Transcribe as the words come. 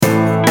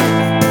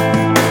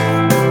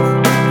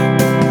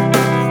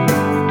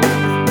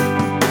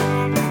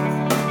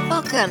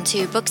Welcome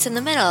to Books in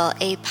the Middle,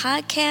 a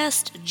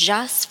podcast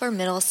just for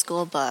middle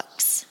school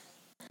books.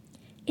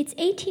 It's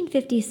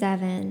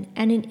 1857,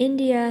 and in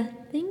India,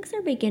 things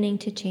are beginning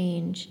to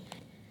change.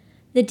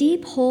 The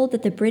deep hold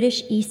that the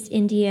British East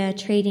India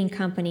Trading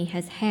Company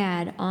has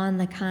had on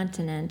the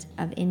continent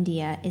of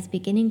India is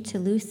beginning to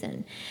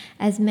loosen,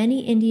 as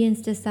many Indians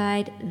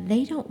decide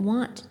they don't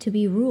want to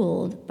be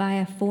ruled by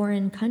a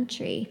foreign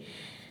country.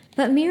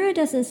 But Meera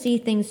doesn't see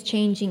things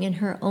changing in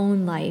her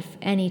own life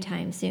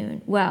anytime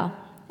soon. Well,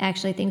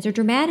 actually, things are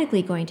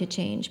dramatically going to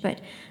change, but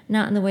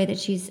not in the way that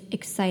she's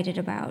excited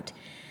about.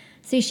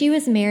 See, she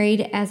was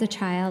married as a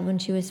child when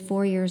she was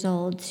 4 years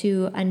old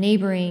to a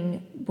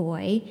neighboring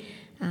boy.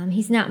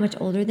 He's not much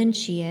older than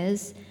she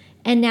is.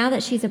 And now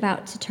that she's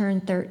about to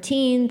turn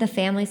 13, the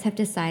families have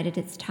decided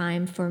it's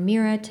time for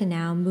Meera to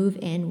now move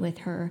in with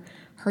her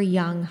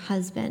young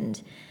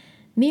husband.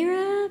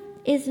 Meera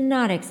is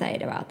not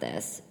excited about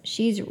this.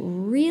 She's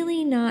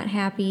really not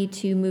happy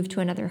to move to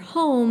another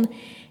home,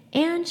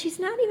 and she's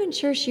not even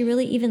sure she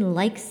really even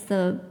likes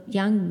the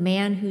young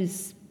man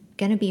who's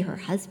going to be her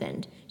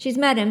husband. She's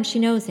met him, she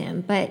knows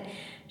him, but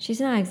she's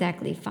not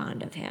exactly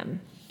fond of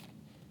him.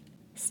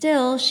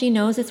 Still, she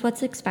knows it's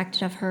what's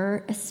expected of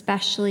her,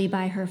 especially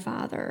by her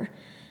father.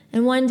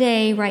 And one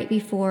day, right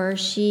before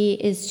she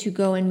is to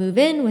go and move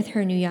in with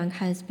her new young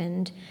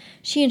husband,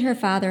 she and her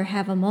father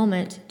have a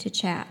moment to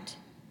chat,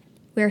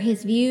 where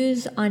his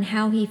views on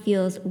how he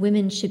feels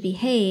women should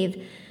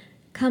behave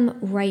come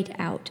right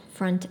out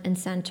front and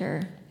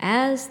center,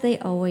 as they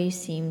always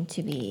seem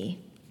to be.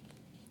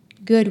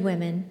 Good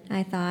women,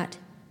 I thought.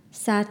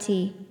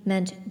 Sati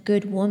meant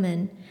good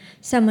woman,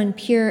 someone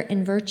pure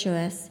and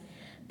virtuous.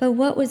 But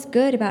what was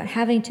good about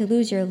having to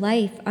lose your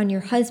life on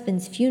your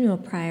husband's funeral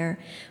pyre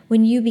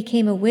when you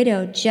became a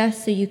widow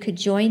just so you could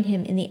join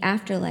him in the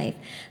afterlife,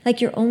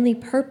 like your only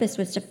purpose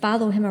was to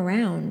follow him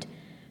around?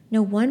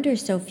 No wonder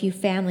so few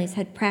families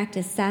had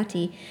practiced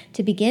sati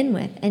to begin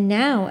with, and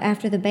now,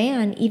 after the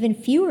ban, even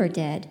fewer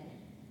did.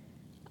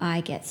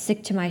 I get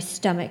sick to my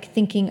stomach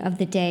thinking of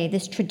the day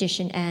this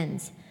tradition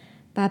ends,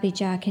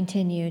 Babija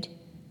continued.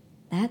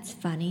 That's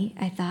funny,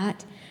 I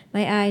thought,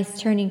 my eyes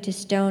turning to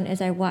stone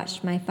as I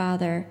watched my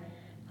father.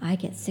 I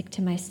get sick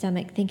to my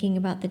stomach thinking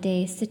about the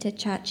day Sita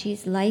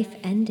Chachi's life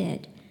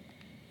ended.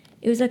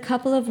 It was a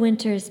couple of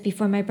winters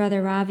before my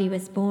brother Ravi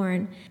was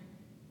born,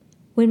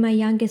 when my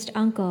youngest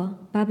uncle,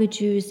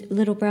 Babaju's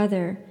little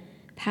brother,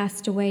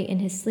 passed away in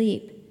his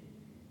sleep.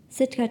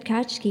 Sitkat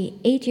Kachki,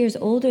 8 years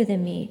older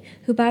than me,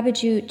 who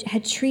Babaju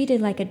had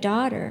treated like a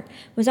daughter,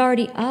 was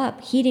already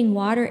up heating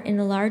water in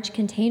the large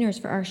containers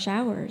for our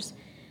showers.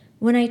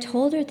 When I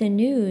told her the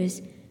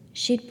news,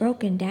 she'd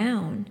broken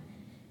down.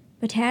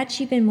 But had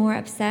she been more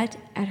upset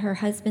at her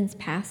husband's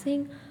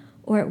passing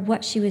or at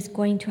what she was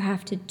going to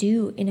have to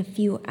do in a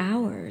few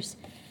hours?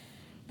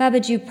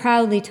 Babaju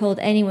proudly told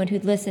anyone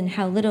who'd listen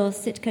how little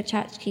Sitka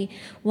Chachki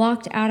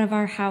walked out of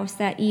our house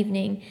that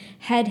evening,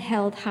 head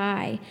held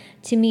high,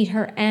 to meet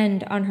her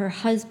end on her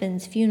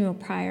husband's funeral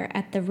pyre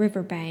at the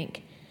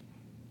riverbank.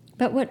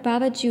 But what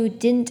Babaju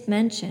didn't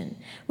mention,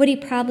 what he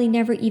probably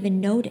never even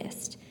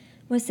noticed,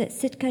 was that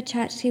Sitka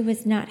Chachki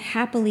was not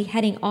happily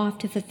heading off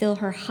to fulfill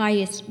her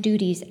highest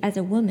duties as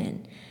a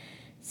woman.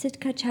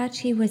 Sitka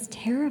Chachki was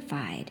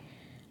terrified.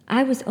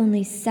 I was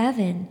only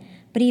 7,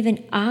 but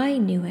even I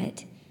knew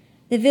it.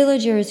 The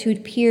villagers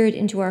who'd peered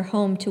into our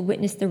home to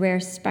witness the rare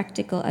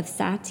spectacle of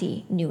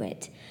sati knew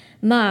it.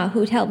 Ma,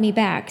 who'd held me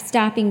back,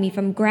 stopping me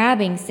from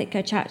grabbing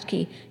Sitka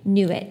Chachki,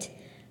 knew it.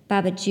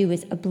 Babaju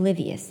was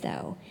oblivious,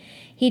 though.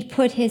 He'd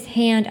put his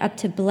hand up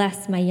to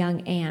bless my young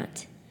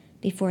aunt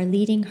before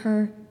leading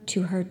her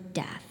to her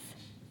death.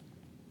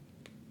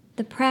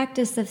 The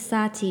practice of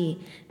sati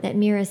that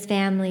Meera's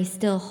family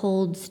still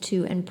holds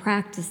to and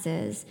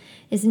practices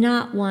is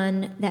not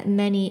one that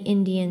many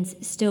Indians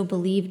still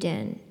believed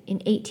in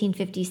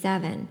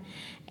 1857,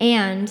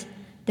 and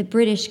the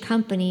British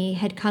company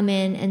had come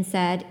in and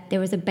said there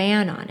was a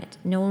ban on it.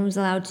 No one was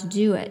allowed to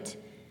do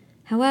it.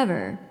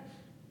 However,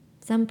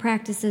 some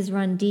practices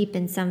run deep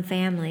in some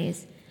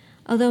families,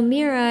 although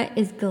Meera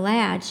is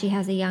glad she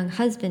has a young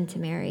husband to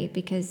marry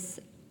because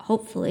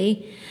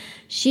hopefully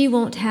she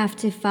won't have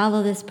to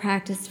follow this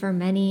practice for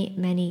many,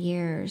 many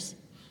years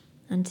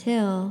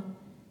until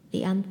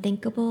the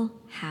unthinkable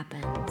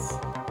happens.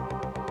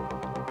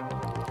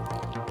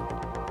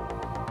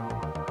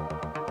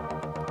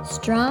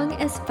 Strong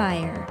as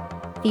Fire,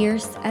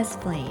 Fierce as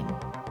Flame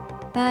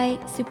by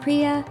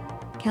Supriya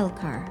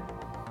Kelkar.